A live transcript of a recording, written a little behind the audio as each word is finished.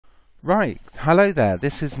Right, hello there.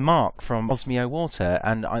 This is Mark from Osmio Water,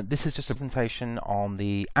 and this is just a presentation on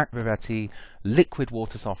the Aquavetti liquid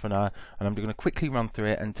water softener, and I'm going to quickly run through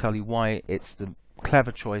it and tell you why it's the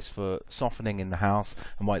clever choice for softening in the house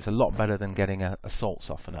and why it's a lot better than getting a salt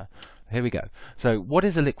softener. Here we go. So what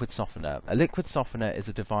is a liquid softener? A liquid softener is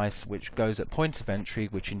a device which goes at point of entry,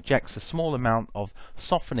 which injects a small amount of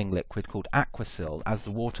softening liquid called Aquasil as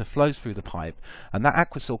the water flows through the pipe, and that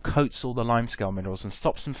Aquasil coats all the limescale minerals and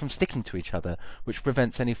stops them from sticking to each other, which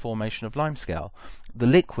prevents any formation of limescale. The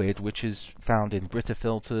liquid, which is found in Brita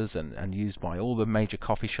filters and used by all the major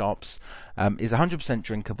coffee shops, is 100%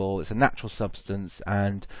 drinkable. It's a natural substance,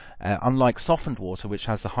 and unlike softened water, which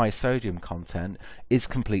has a high sodium content, is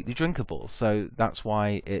completely drinkable. So that's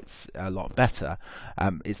why it's a lot better.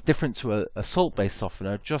 It's different to a salt-based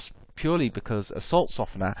softener just purely because a salt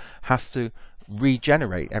softener has to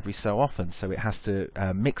regenerate every so often, so it has to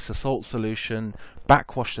mix a salt solution,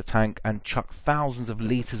 backwash the tank, and chuck thousands of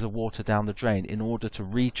litres of water down the drain in order to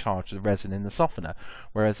recharge the resin in the softener,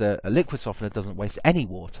 whereas a liquid softener doesn't waste any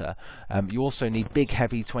water. You also need big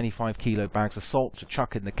heavy 25 kilo bags of salt to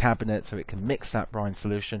chuck in the cabinet so it can mix that brine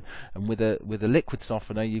solution, and with a liquid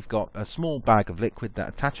softener you've got a small bag of liquid that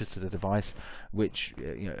attaches to the device, which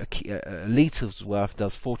a litre's worth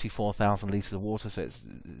does 44,000 litres of water, so it's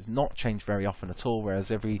not changed very often at all,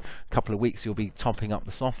 whereas every couple of weeks you'll be topping up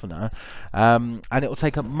the softener, and it will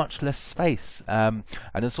take up much less space, and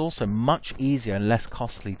it's also much easier and less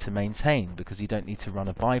costly to maintain because you don't need to run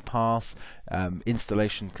a bypass.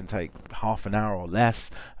 Installation can take half an hour or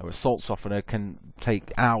less, or a salt softener can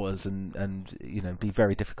take hours and be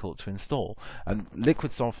very difficult to install. And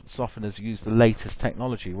liquid softeners use the latest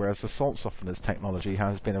technology, whereas the salt softeners technology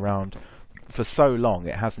has been around for so long,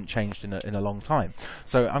 it hasn't changed in a long time.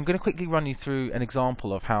 So I'm going to quickly run you through an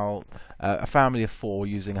example of how a family of 4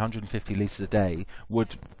 using 150 litres a day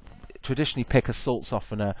would traditionally pick a salt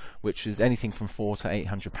softener, which is anything from £400 to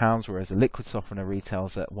 £800, whereas a liquid softener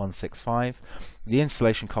retails at £165. The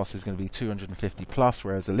installation cost is going to be 250 plus,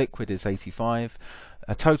 whereas a liquid is 85.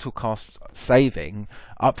 A total cost saving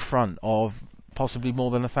up front of possibly more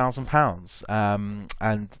than £1,000,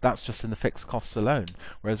 and that's just in the fixed costs alone.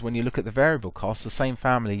 Whereas when you look at the variable costs, the same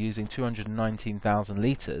family using 219,000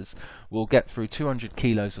 litres will get through 200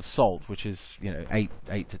 kilos of salt, which is 8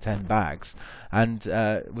 to 10 bags, and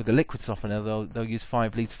with a liquid softener they'll use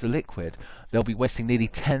 5 litres of liquid. They'll be wasting nearly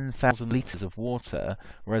 10,000 litres of water,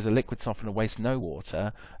 whereas a liquid softener wastes no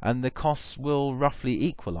water, and the costs will roughly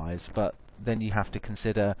equalise. But then you have to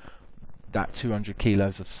consider that 200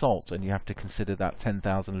 kilos of salt, and you have to consider that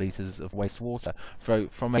 10,000 litres of wastewater.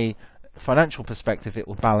 From a financial perspective, it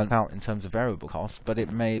will balance out in terms of variable costs, but it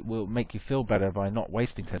will make you feel better by not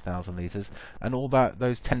wasting 10,000 litres, and all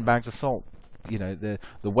those 10 bags of salt. The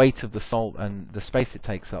weight of the salt and the space it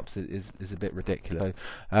takes up is a bit ridiculous.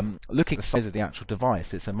 So, looking at the size of the actual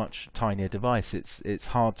device, it's a much tinier device. It's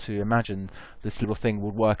hard to imagine this little thing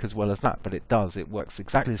would work as well as that, but it does. It works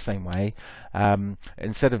exactly the same way.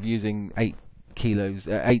 Instead of using 8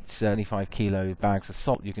 75 kilo bags of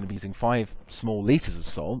salt, you're going to be using 5 small litres of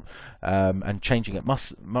salt, and changing it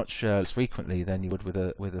much less frequently than you would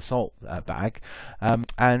with a salt bag,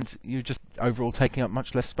 and you're just overall taking up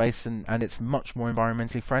much less space, and it's much more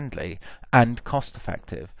environmentally friendly and cost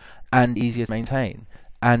effective and easier to maintain.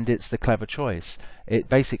 And it's the clever choice. It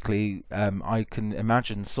basically, I can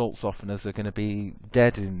imagine salt softeners are going to be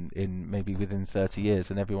dead in maybe within 30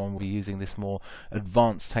 years, and everyone will be using this more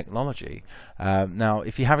advanced technology. Now,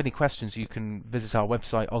 if you have any questions, you can visit our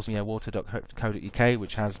website osmiowater.co.uk,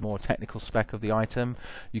 which has more technical spec of the item.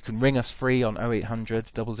 You can ring us free on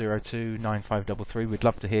 0800 002 9533. We'd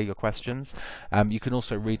love to hear your questions. You can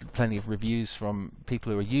also read plenty of reviews from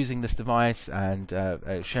people who are using this device and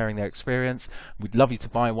sharing their experience. We'd love you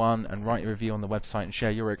to buy one and write a review on the website and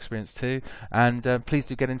share your experience too, and please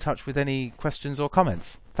do get in touch with any questions or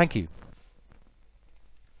comments. Thank you.